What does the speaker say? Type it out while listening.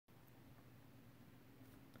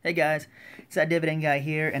Hey guys, it's that Dividend guy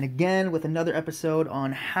here, and again with another episode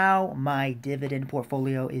on how my dividend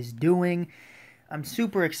portfolio is doing. I'm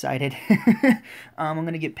super excited. I'm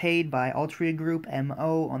going to get paid by Altria Group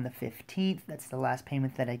MO on the 15th. That's the last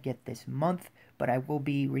payment that I get this month, but I will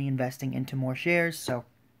be reinvesting into more shares, so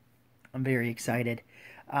I'm very excited.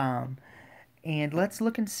 Um, and let's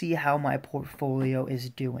look and see how my portfolio is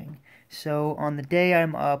doing. So on the day,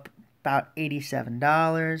 I'm up about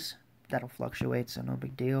 $87. That'll fluctuate, so no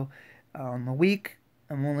big deal. On the week,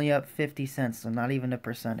 I'm only up 50 cents, so not even a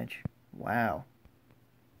percentage. Wow.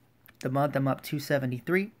 The month, I'm up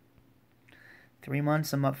 273. 3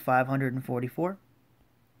 months, I'm up 544.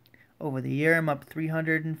 Over the year, I'm up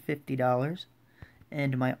 $350.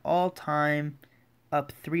 And my all-time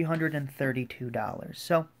up $332.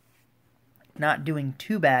 So not doing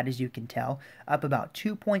too bad, as you can tell. Up about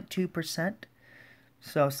 2.2%.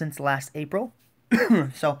 So since last April.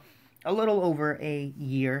 So a little over a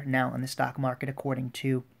year now in the stock market, according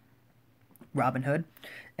to Robinhood,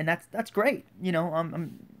 and that's great.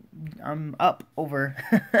 I'm up over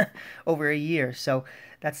over a year, so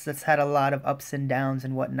that's had a lot of ups and downs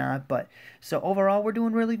and whatnot. But so overall, we're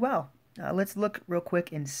doing really well. Let's look real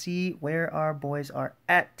quick and see where our boys are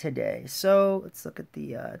at today. So let's look at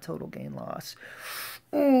the total gain loss.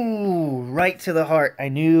 Ooh, right to the heart. I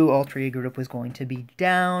knew Altria Group was going to be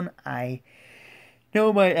down. I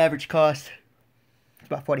know my average cost. It's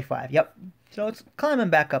about 45. Yep. So it's climbing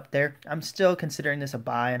back up there. I'm still considering this a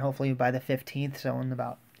buy, and hopefully by the 15th, so in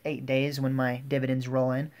about 8 days when my dividends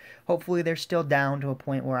roll in, hopefully they're still down to a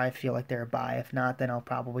point where I feel like they're a buy. If not, then I'll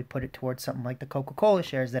probably put it towards something like the Coca-Cola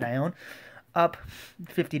shares that I own. Up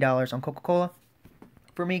 $50 on Coca-Cola.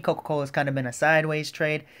 For me, Coca-Cola has kind of been a sideways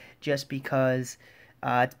trade just because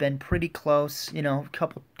it's been pretty close,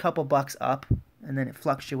 couple bucks up, and then it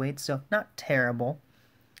fluctuates, so not terrible.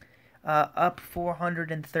 Up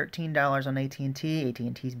 $413 on AT&T.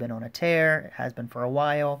 AT&T's been on a tear. It has been for a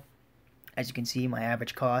while. As you can see, my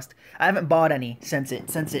average cost. I haven't bought any since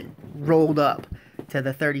it rolled up to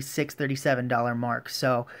the $36-37 mark.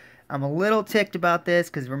 So I'm a little ticked about this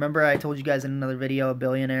because remember I told you guys in another video a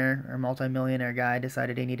billionaire or multimillionaire guy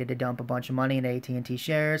decided he needed to dump a bunch of money into AT&T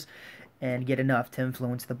shares and get enough to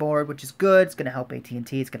influence the board, which is good. It's going to help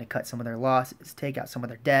AT&T. It's going to cut some of their losses, take out some of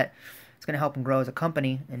their debt. It's going to help them grow as a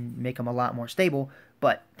company and make them a lot more stable,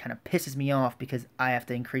 but kind of pisses me off because I have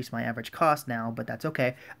to increase my average cost now, but that's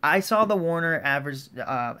okay. I saw the Warner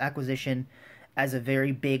acquisition as a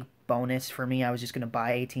very big bonus for me. I was just going to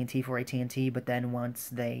buy AT&T for AT&T, but then once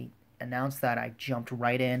they announced that, I jumped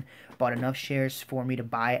right in, bought enough shares for me to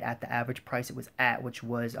buy it at the average price it was at, which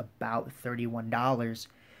was about $31.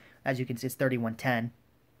 As you can see, it's 31.10.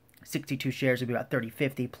 62 shares would be about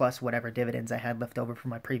 30.50 plus whatever dividends I had left over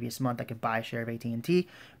from my previous month. I could buy a share of AT&T,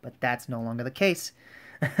 but that's no longer the case.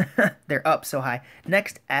 They're up so high.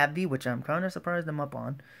 Next, AbbVie, which I'm kind of surprised I'm up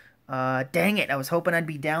on. Dang it, I was hoping I'd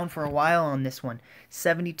be down for a while on this one.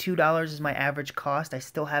 $72 is my average cost. I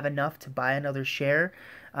still have enough to buy another share,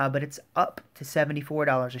 but it's up to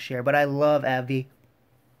 $74 a share. But I love AbbVie.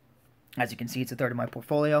 As you can see, it's a third of my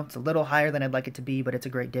portfolio. It's a little higher than I'd like it to be, but it's a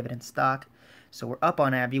great dividend stock. So we're up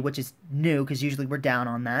on AbbVie, which is new because usually we're down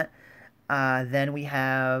on that. Then we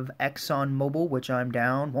have ExxonMobil, which I'm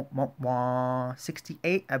down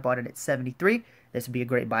 68. I bought it at 73. This would be a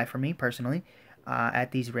great buy for me personally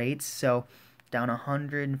at these rates. So down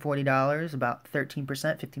 $140, about 13%,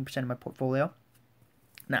 15% of my portfolio.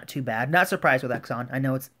 Not too bad. Not surprised with Exxon. I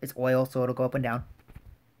know it's oil, so it'll go up and down.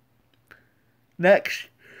 Next.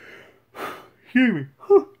 Excuse me.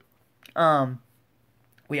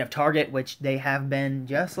 We have Target, which they have been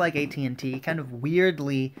just like AT&T, kind of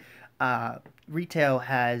weirdly. Retail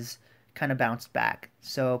has kind of bounced back.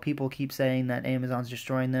 So people keep saying that Amazon's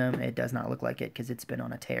destroying them. It does not look like it because it's been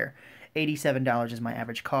on a tear. $87 is my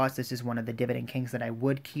average cost. This is one of the dividend kings that I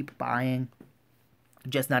would keep buying,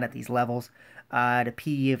 just not at these levels. At a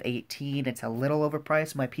PE of 18, it's a little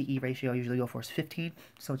overpriced. My PE ratio I usually go for is 15,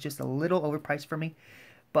 so it's just a little overpriced for me.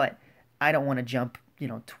 But I don't want to jump,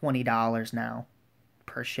 $20 now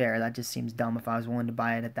per share. That just seems dumb. If I was willing to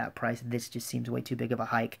buy it at that price, this just seems way too big of a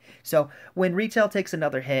hike. So when retail takes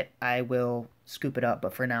another hit, I will scoop it up.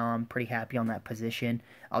 But for now, I'm pretty happy on that position.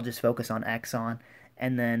 I'll just focus on Exxon.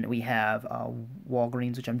 And then we have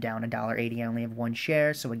Walgreens, which I'm down $1.80. I only have one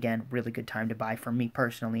share. So again, really good time to buy for me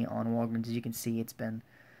personally on Walgreens. As you can see, it's been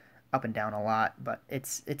up and down a lot, but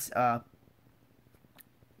it's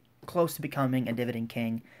close to becoming a dividend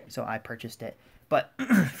king, so I purchased it. But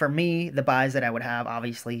for me, the buys that I would have,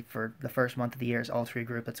 obviously, for the first month of the year is Altria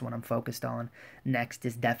Group. That's what I'm focused on. Next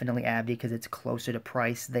is definitely AbbVie because it's closer to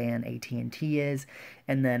price than AT&T is.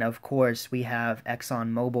 And then, of course, we have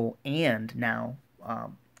ExxonMobil and now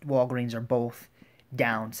Walgreens are both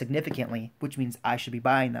down significantly, which means I should be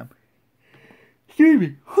buying them. Excuse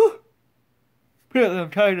me. I'm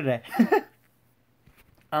tired today.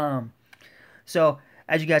 So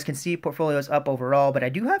as you guys can see, portfolio is up overall, but I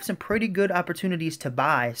do have some pretty good opportunities to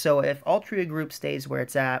buy. So if Altria Group stays where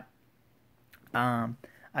it's at,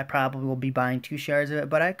 I probably will be buying 2 shares of it,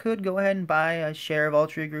 but I could go ahead and buy a share of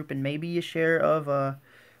Altria Group and maybe a share of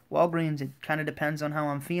Walgreens. It kind of depends on how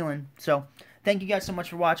I'm feeling. So thank you guys so much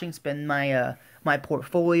for watching. It's been my my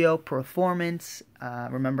portfolio performance.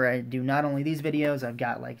 Remember, I do not only these videos. I've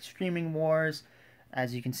got like streaming wars.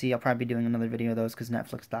 As you can see, I'll probably be doing another video of those because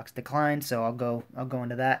Netflix stocks declined. So I'll go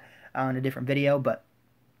into that in a different video. But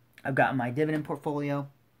I've got my dividend portfolio.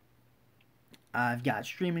 I've got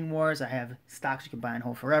streaming wars. I have stocks you can buy and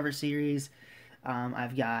hold forever series.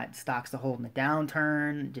 I've got stocks to hold in the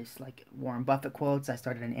downturn, just like Warren Buffett quotes. I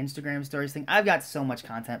started an Instagram stories thing. I've got so much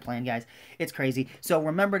content planned, guys. It's crazy. So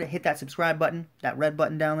remember to hit that subscribe button, that red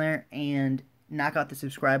button down there, and knock out the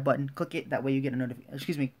subscribe button. Click it. That way you get a notification.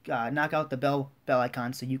 Excuse me. Knock out the bell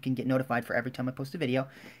icon so you can get notified for every time I post a video.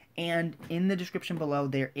 And in the description below,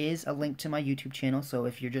 there is a link to my YouTube channel. So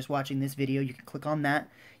if you're just watching this video, you can click on that.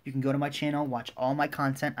 You can go to my channel, watch all my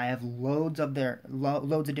content. I have loads of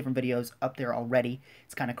different videos up there already.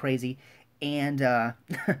 It's kind of crazy. And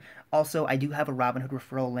also, I do have a Robinhood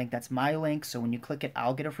referral link. That's my link. So when you click it,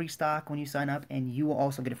 I'll get a free stock when you sign up, and you will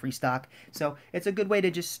also get a free stock. So it's a good way to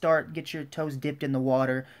just start, get your toes dipped in the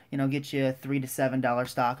water. You know, get you a $3 to $7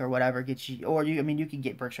 stock or whatever. Get you, or you, I mean, you can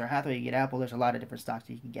get Berkshire Hathaway, you get Apple. There's a lot of different stocks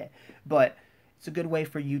that you can get, but it's a good way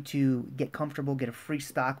for you to get comfortable, get a free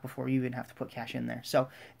stock before you even have to put cash in there. So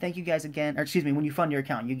thank you guys again. Or excuse me, when you fund your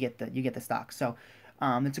account, you get the stock. So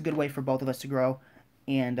it's a good way for both of us to grow.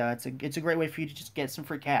 And it's a great way for you to just get some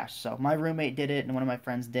free cash. So my roommate did it, and one of my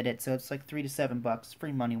friends did it. So it's like $3 to $7,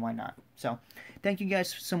 free money. Why not? So thank you guys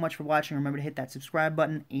so much for watching. Remember to hit that subscribe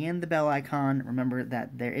button and the bell icon. Remember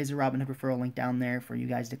that there is a Robinhood referral link down there for you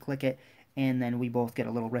guys to click it, and then we both get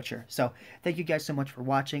a little richer. So thank you guys so much for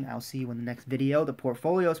watching. I'll see you in the next video. The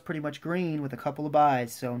portfolio is pretty much green with a couple of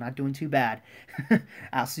buys, so not doing too bad.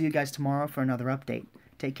 I'll see you guys tomorrow for another update.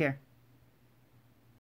 Take care.